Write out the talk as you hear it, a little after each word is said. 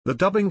The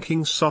Dubbing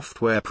King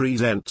software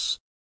presents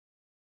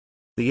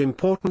The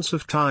Importance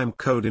of Time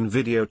Code in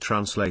Video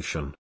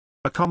Translation.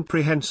 A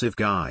comprehensive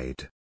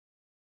guide.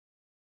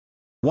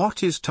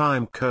 What is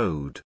time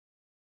code?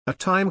 A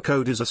time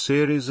code is a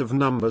series of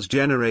numbers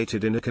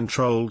generated in a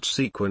controlled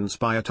sequence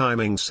by a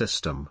timing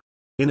system.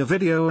 In a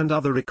video and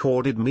other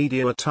recorded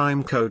media, a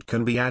time code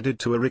can be added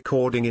to a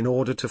recording in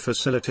order to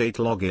facilitate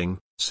logging,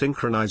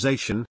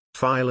 synchronization,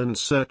 file and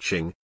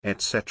searching,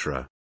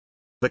 etc.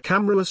 The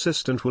camera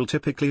assistant will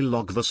typically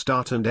log the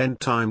start and end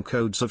time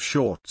codes of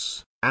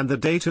shots, and the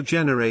data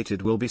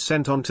generated will be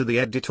sent on to the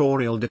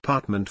editorial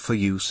department for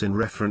use in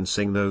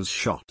referencing those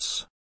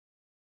shots.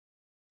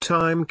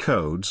 Time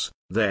codes,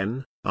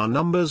 then, are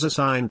numbers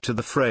assigned to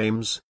the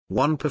frames,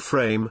 one per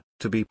frame,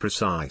 to be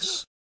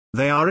precise.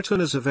 They are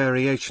written as a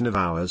variation of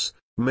hours,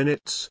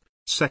 minutes,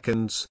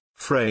 seconds,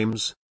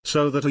 frames,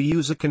 so that a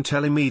user can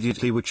tell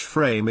immediately which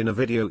frame in a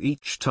video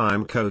each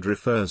time code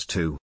refers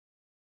to.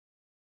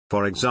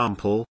 For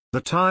example,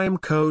 the time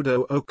code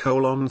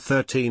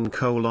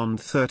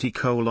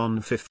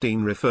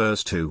 00:13:30:15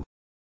 refers to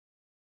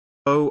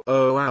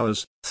 00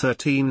 hours,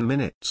 13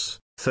 minutes,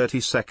 30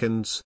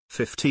 seconds,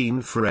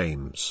 15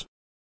 frames.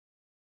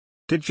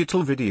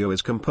 Digital video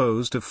is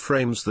composed of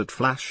frames that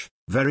flash,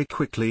 very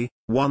quickly,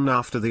 one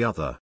after the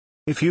other.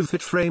 If you've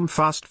hit frame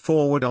fast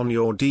forward on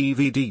your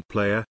DVD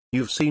player,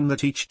 you've seen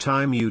that each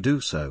time you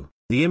do so,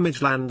 the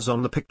image lands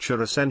on the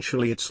picture.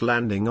 Essentially it's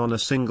landing on a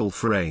single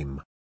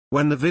frame.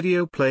 When the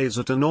video plays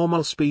at a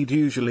normal speed,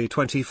 usually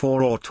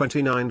 24 or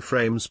 29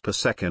 frames per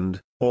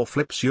second, or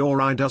flips,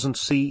 your eye doesn't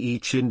see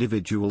each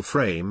individual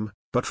frame,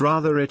 but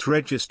rather it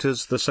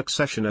registers the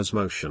succession as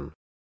motion.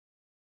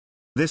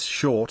 This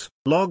short,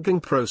 logging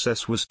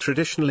process was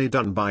traditionally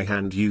done by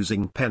hand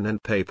using pen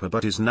and paper,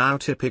 but is now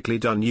typically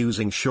done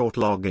using short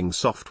logging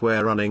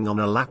software running on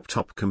a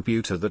laptop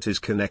computer that is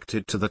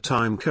connected to the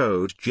time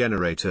code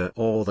generator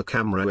or the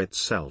camera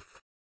itself.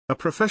 A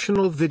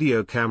professional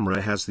video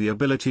camera has the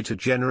ability to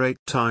generate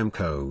time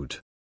code.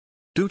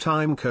 Do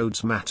time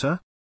codes matter?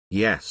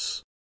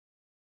 Yes.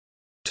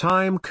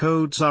 Time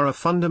codes are a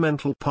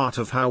fundamental part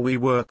of how we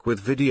work with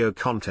video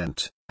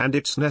content, and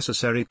it's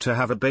necessary to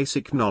have a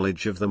basic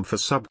knowledge of them for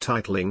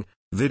subtitling,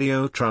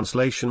 video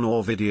translation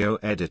or video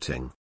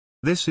editing.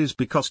 This is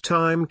because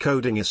time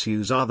coding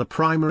issues are the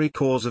primary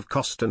cause of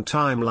cost and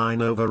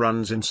timeline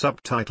overruns in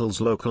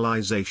subtitles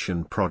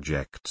localization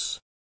projects.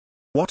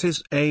 What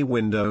is a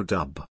window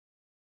dub?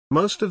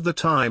 Most of the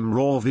time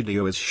raw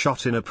video is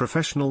shot in a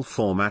professional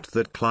format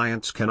that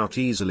clients cannot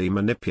easily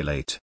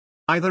manipulate.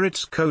 Either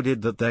it's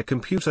coded that their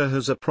computer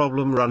has a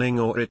problem running,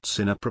 or it's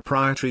in a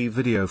proprietary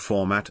video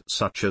format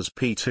such as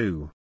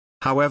P2.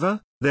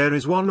 However, there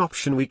is one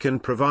option we can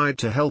provide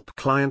to help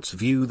clients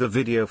view the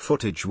video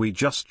footage we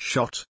just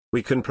shot.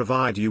 We can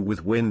provide you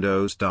with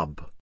Windows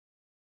Dub.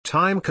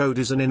 Timecode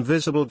is an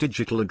invisible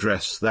digital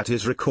address that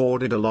is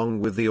recorded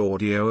along with the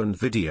audio and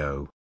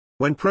video.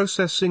 When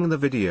processing the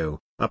video,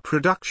 a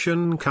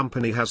production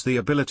company has the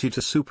ability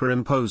to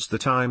superimpose the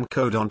time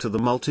code onto the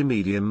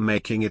multimedia,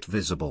 making it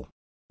visible.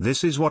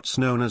 This is what's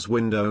known as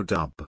window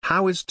dub.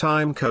 How is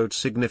time code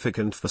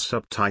significant for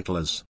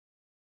subtitlers?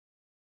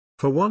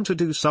 For one to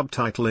do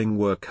subtitling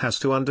work has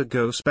to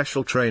undergo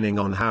special training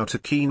on how to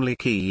keenly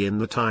key in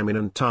the time in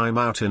and time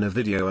out in a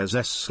video as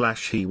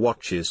he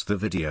watches the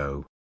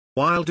video.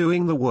 While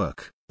doing the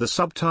work, the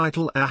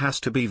subtitler has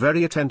to be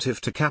very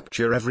attentive to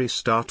capture every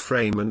start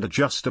frame and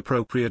adjust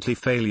appropriately,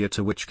 failure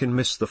to which can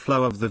miss the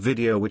flow of the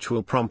video, which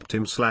will prompt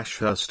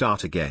him/her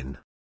start again.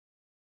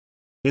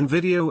 In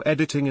video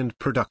editing and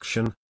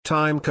production,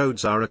 time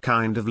codes are a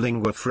kind of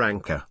lingua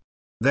franca.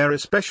 They're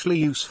especially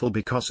useful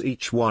because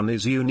each one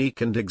is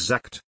unique and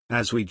exact,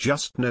 as we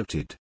just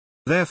noted.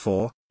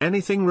 Therefore,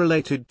 anything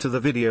related to the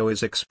video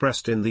is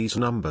expressed in these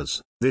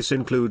numbers. This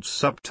includes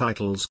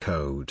subtitles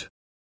code.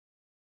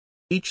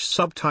 Each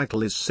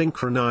subtitle is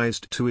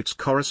synchronized to its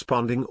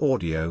corresponding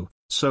audio,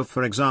 so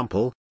for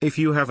example, if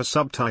you have a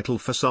subtitle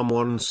for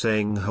someone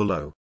saying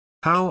hello,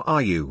 how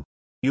are you?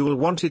 You will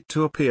want it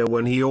to appear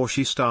when he or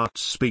she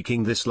starts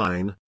speaking this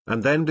line,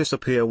 and then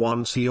disappear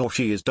once he or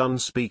she is done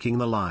speaking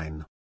the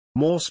line.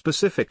 More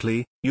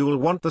specifically, you will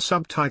want the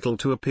subtitle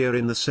to appear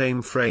in the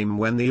same frame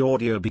when the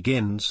audio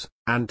begins,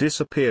 and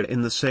disappear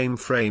in the same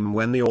frame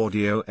when the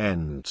audio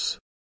ends.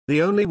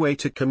 The only way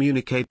to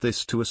communicate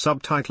this to a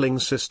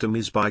subtitling system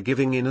is by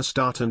giving in a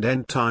start and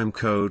end time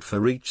code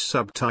for each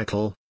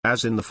subtitle,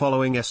 as in the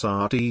following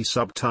SRT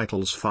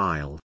subtitles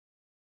file.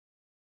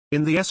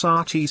 In the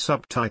SRT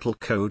subtitle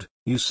code,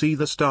 you see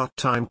the start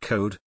time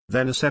code,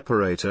 then a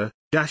separator,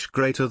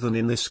 greater than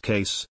in this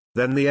case,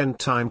 then the end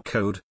time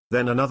code,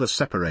 then another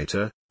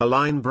separator, a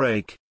line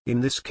break, in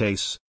this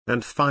case,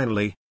 and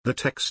finally, the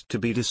text to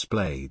be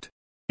displayed.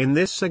 In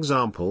this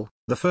example,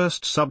 the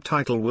first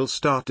subtitle will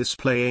start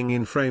displaying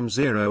in frame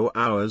 0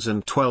 hours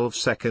and 12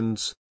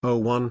 seconds,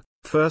 01,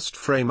 first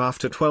frame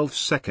after 12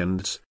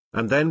 seconds,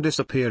 and then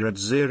disappear at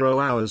 0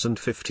 hours and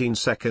 15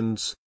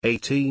 seconds,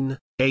 18,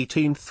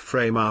 18th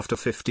frame after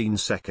 15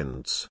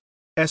 seconds.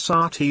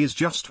 SRT is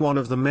just one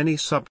of the many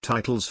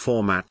subtitles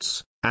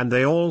formats, and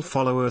they all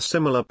follow a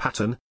similar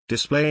pattern,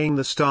 displaying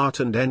the start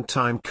and end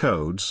time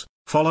codes,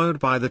 followed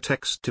by the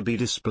text to be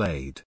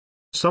displayed.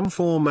 Some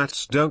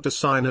formats don't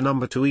assign a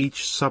number to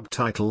each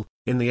subtitle.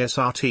 In the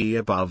SRT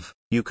above,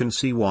 you can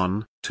see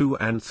 1, 2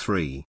 and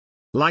 3.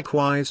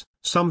 Likewise,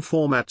 some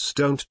formats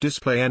don't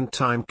display end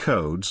time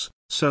codes,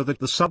 so that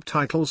the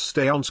subtitles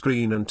stay on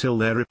screen until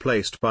they're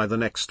replaced by the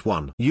next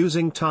one.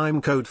 Using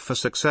timecode for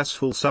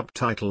successful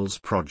subtitles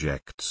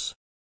projects.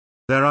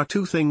 There are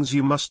two things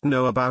you must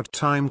know about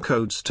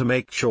timecodes to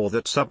make sure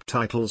that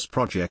subtitles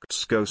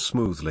projects go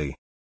smoothly.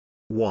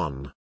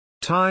 1.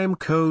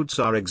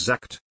 Timecodes are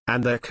exact,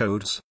 and they're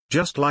codes,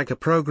 just like a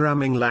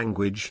programming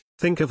language.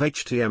 Think of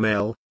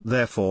HTML,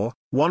 therefore,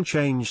 one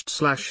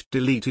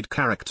changed/deleted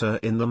character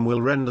in them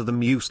will render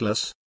them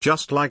useless,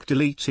 just like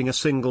deleting a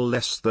single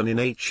less than in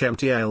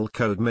HTML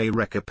code may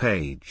wreck a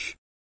page.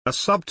 A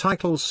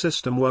subtitles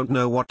system won't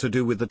know what to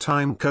do with the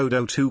timecode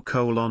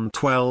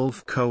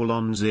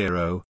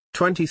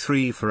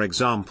 02:12:023 for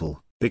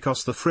example,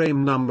 because the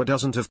frame number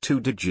doesn't have 2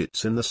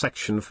 digits in the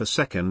section for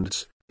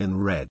seconds, in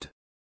red.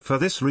 For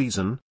this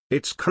reason,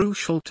 it's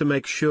crucial to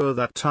make sure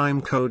that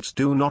timecodes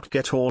do not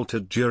get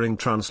altered during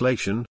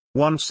translation.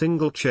 One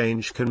single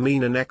change can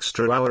mean an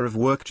extra hour of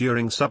work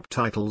during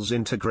subtitles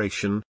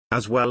integration,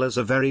 as well as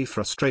a very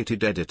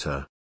frustrated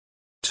editor.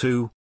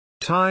 2.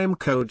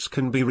 Timecodes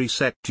can be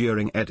reset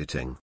during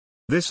editing.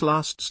 This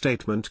last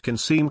statement can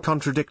seem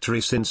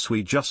contradictory since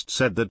we just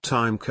said that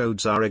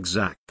timecodes are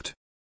exact.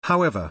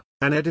 However,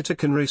 an editor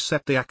can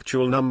reset the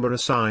actual number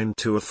assigned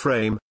to a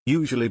frame,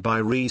 usually by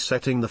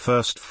resetting the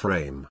first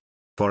frame.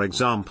 For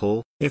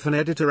example, if an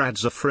editor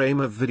adds a frame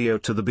of video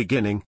to the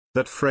beginning,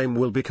 that frame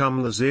will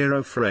become the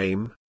 0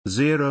 frame,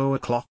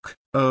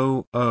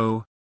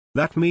 0:00.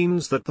 That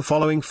means that the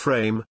following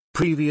frame,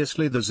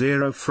 previously the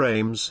 0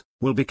 frames,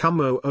 will become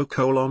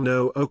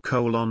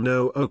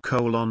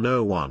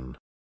 00:00:01.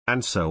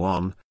 And so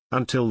on,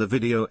 until the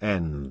video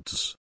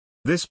ends.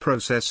 This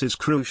process is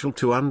crucial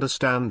to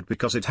understand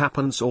because it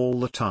happens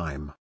all the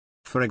time.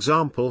 For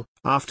example,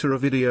 after a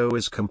video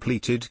is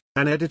completed,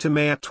 an editor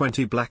may add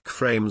 20 black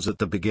frames at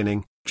the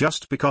beginning,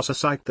 just because a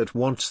site that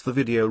wants the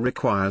video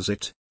requires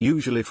it,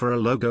 usually for a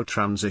logo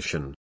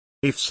transition.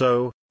 If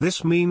so,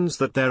 this means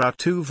that there are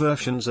 2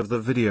 versions of the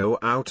video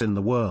out in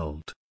the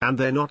world, and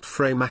they're not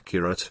frame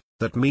accurate.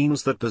 That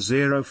means that the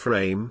 0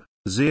 frame,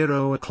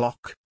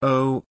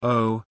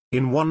 0:00,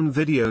 in one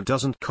video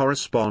doesn't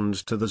correspond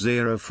to the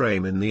 0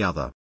 frame in the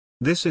other.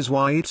 This is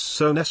why it's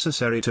so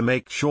necessary to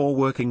make sure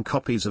working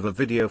copies of a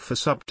video for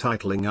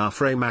subtitling are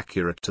frame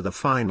accurate to the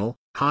final,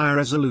 higher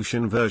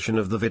resolution version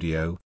of the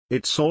video.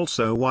 It's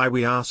also why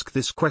we ask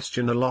this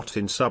question a lot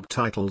in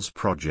subtitles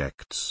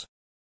projects.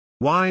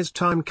 Why is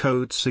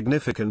timecode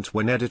significant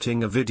when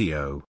editing a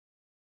video?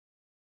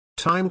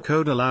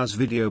 Timecode allows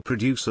video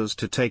producers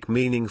to take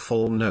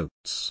meaningful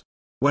notes.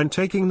 When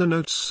taking the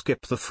notes,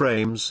 skip the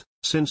frames,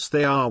 since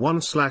they are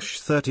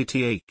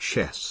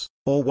 1/30ths,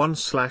 or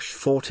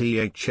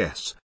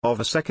 1/40ths, of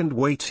a second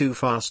way too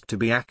fast to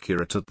be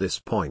accurate at this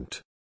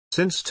point.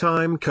 Since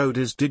timecode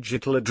is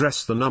digital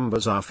address, the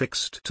numbers are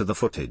fixed to the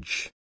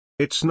footage.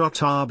 It's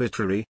not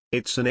arbitrary,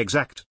 it's an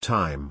exact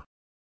time.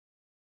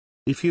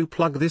 If you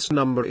plug this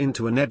number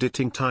into an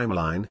editing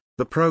timeline,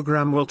 the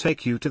program will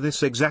take you to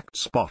this exact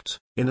spot.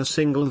 In a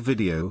single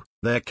video,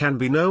 there can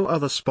be no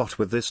other spot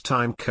with this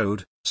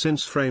timecode,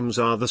 since frames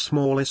are the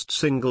smallest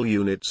single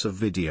units of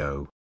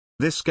video.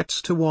 This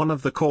gets to one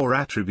of the core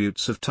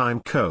attributes of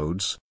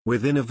timecodes.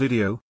 Within a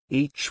video,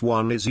 each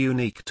one is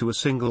unique to a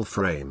single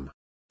frame.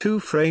 2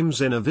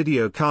 frames in a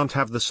video can't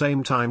have the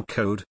same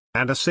timecode,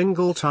 and a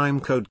single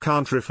timecode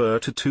can't refer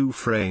to 2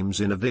 frames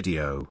in a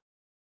video.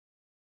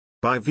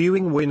 By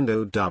viewing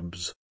window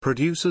dubs,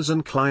 producers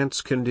and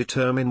clients can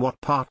determine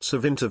what parts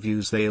of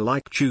interviews they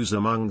like, choose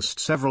amongst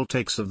several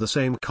takes of the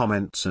same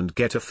comments, and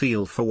get a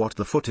feel for what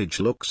the footage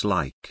looks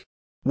like.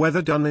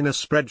 Whether done in a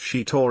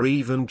spreadsheet or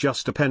even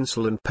just a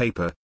pencil and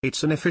paper,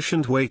 it's an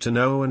efficient way to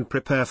know and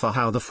prepare for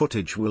how the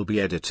footage will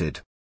be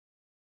edited.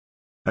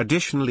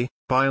 Additionally,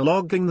 by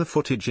logging the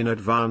footage in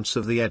advance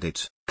of the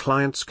edit,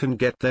 clients can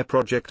get their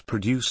project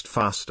produced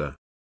faster.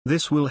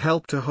 This will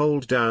help to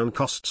hold down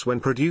costs when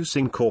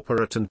producing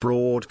corporate and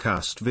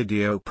broadcast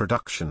video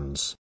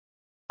productions.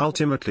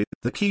 Ultimately,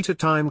 the key to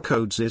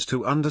timecodes is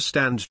to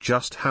understand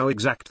just how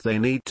exact they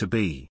need to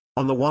be.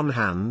 On the one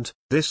hand,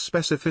 this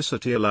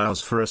specificity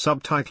allows for a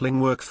subtitling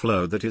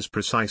workflow that is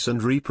precise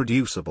and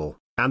reproducible,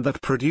 and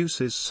that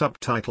produces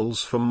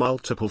subtitles for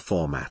multiple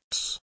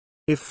formats.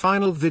 If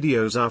final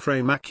videos are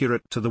frame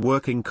accurate to the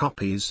working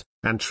copies,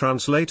 and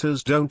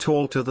translators don't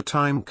alter the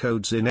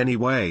timecodes in any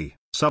way,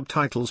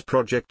 subtitles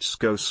projects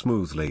go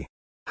smoothly.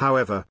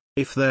 However,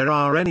 if there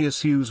are any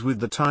issues with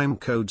the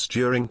timecodes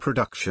during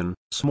production,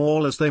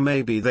 small as they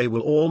may be, they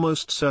will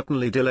almost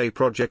certainly delay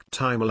project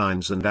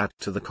timelines and add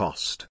to the cost.